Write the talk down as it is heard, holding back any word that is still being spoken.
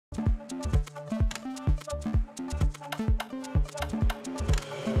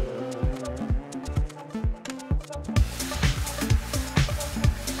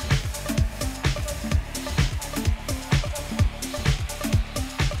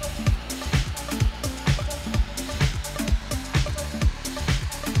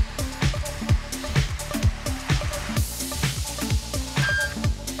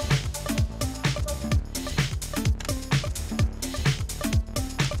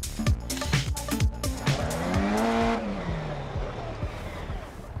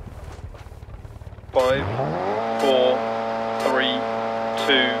5, 4, 3,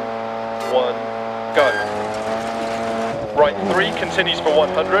 2, 1, go. Right 3 continues for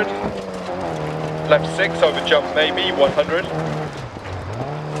 100. Left 6 over jump maybe, 100.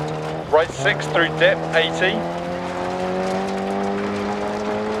 Right 6 through dip, 80.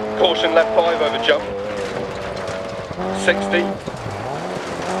 Caution left 5 over jump, 60.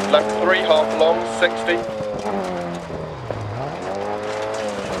 Left 3 half long, 60.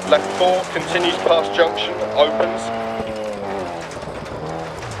 Left 4 continues past junction, opens.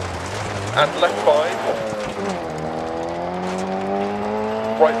 And left 5.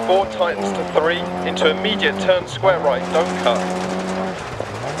 Right 4 tightens to 3, into immediate turn square right, don't cut.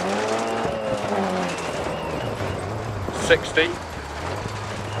 60.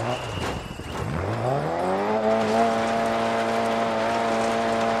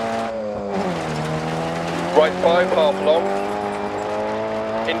 Right 5 half long,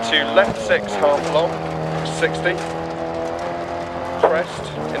 into left 6 half long, 60. Crest,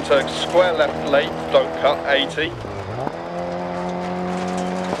 into square left late, don't cut, 80.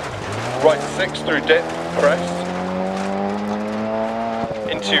 Right 6 through dip, crest.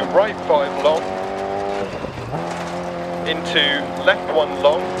 Into right 5 long. Into left 1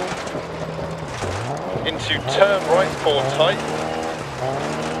 long. Into turn right 4 tight.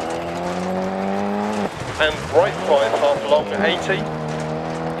 And right 5 half long, 80.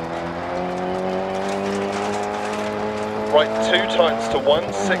 Right 2 tightens to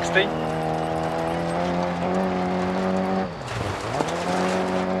 1, 60.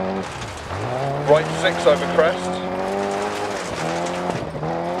 Right 6 over crest.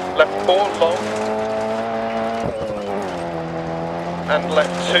 Left 4 long. And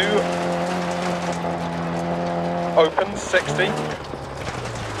left 2 open, 60.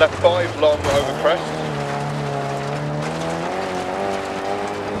 Left 5 long over crest.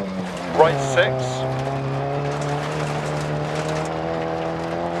 Right 6.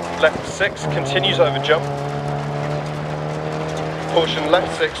 Left 6 continues over jump. Caution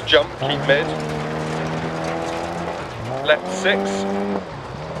left 6 jump, keep mid. Left 6.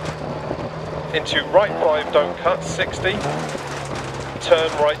 Into right 5, don't cut, 60.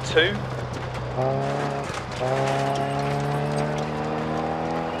 Turn right 2.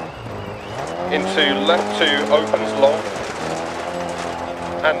 Into left 2, opens long.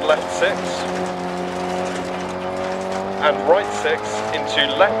 And left 6. And right 6 into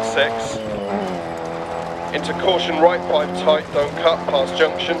left 6, into caution right 5 tight, don't cut, past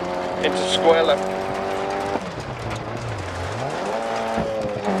junction, into square left,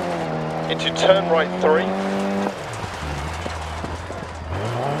 into turn right 3,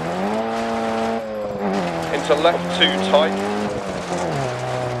 into left 2 tight,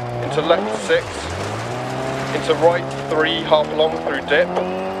 into left 6, into right 3 half long through dip,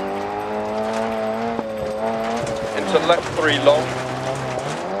 to left 3 long,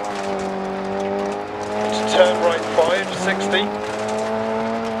 to turn right 5, 60,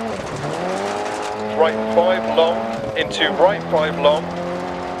 right 5 long, into right 5 long,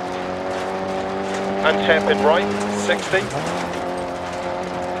 and hairpin right, 60,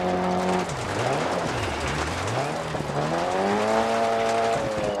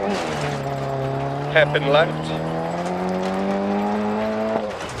 hairpin left,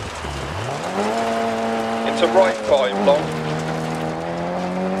 to right 5 long,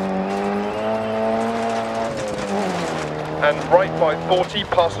 and right 540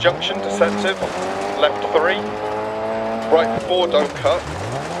 past junction, deceptive, left 3, right 4 don't cut,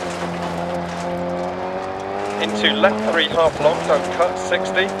 into left 3 half long, don't cut,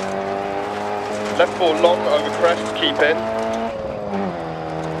 60, left 4 long over crest, keep in,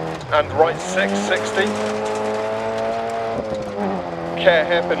 and right 6, 60, care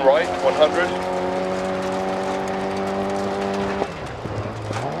hairpin right, 100,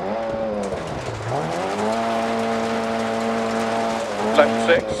 left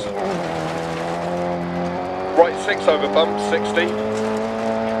 6, right 6 over bump, 60,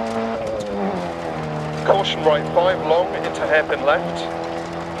 caution right 5 long into hairpin left,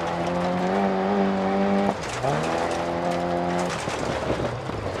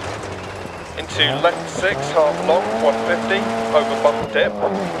 into left 6 half long, 150, over bump dip,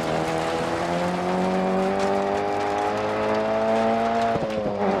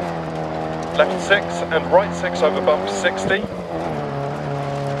 left 6 and right 6 over bump, 60,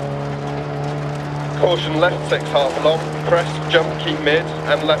 caution left 6 half long, crest, jump, keep mid,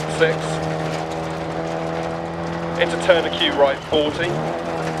 and left 6. Into turn acute right 40.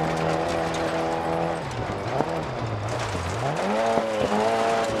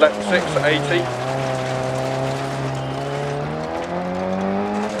 Left 6, 80.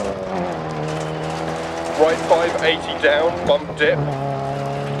 right 5, 80 down, bump dip.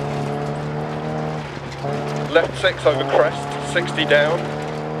 Left 6 over crest, 60 down.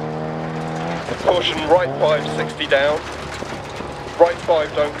 Caution, right 5, 60 down. Right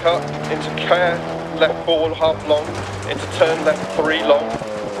 5, don't cut. Into care, left 4, half long. Into turn, left 3, long.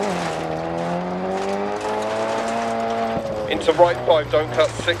 Into right 5, don't cut,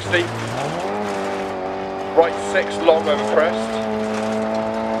 60. Right 6, long over crest.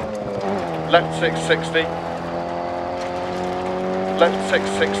 Left 6, 60. Left 6,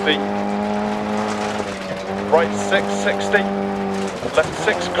 60. Right 6, 60. Left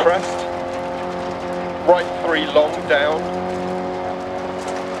 6, crest. Right 3, long, down.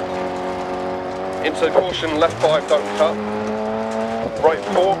 Into caution, left 5, don't cut. Right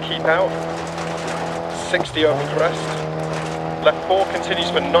 4, keep out. 60 over crest. Left 4 continues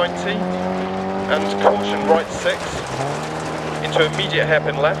for 90. And caution, right 6. Into immediate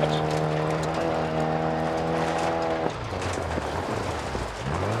hairpin left.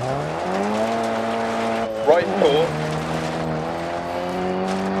 Right 4.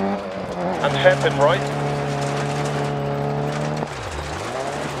 And hairpin right.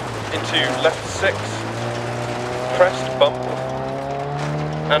 Into left 6, crest, bump,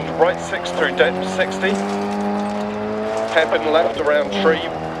 and right 6 through dip, 60, hairpin left around tree,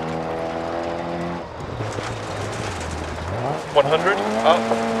 100, up,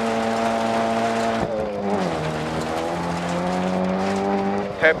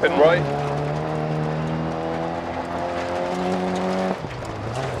 hairpin right,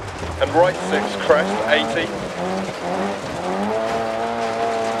 and right 6, crest, 80,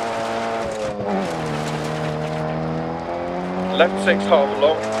 left 6, half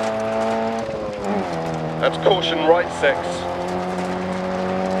long, and caution, right 6,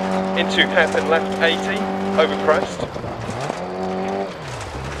 into hairpin left 80, over crest,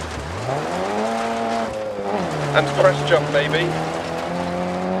 and crest jump maybe,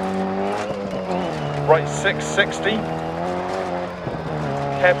 right 6, 60,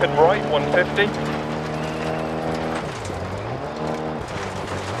 hairpin right 150,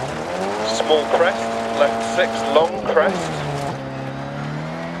 small crest, left 6, long crest,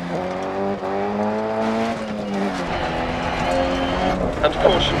 and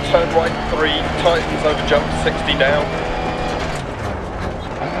caution, turn right 3, tightens over jump, 60 down.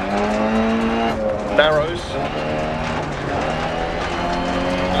 Narrows.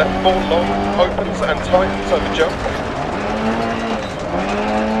 Left 4 long, opens and tightens over jump.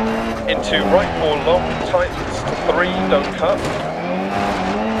 Into right 4 long, tightens to 3, don't cut.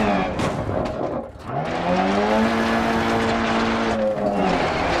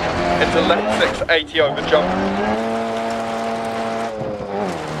 Into left 6, 80 over jump.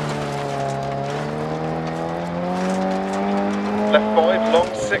 Left 5, long,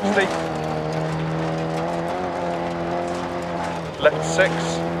 60. Left 6.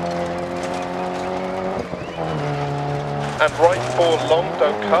 And right 4, long,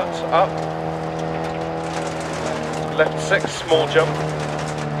 don't cut, up. Left 6, small jump.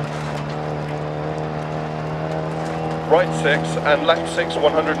 Right 6 and left 6,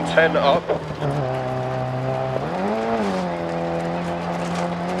 110, up.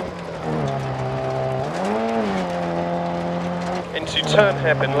 Into turn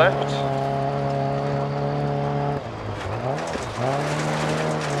hairpin left.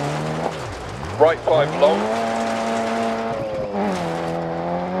 Right 5 long.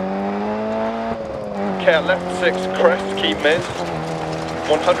 Care left 6 crest, keep mid.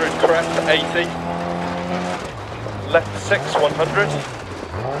 100 crest, 80. Left 6, 100.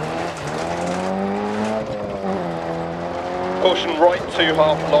 Caution right 2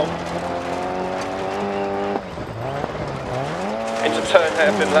 half long. Into turn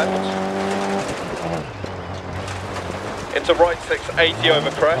hairpin left. Into right 6, 80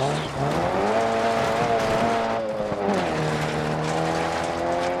 over crest.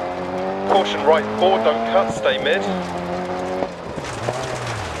 Caution right 4, don't cut, stay mid.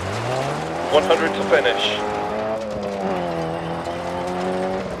 100 to finish.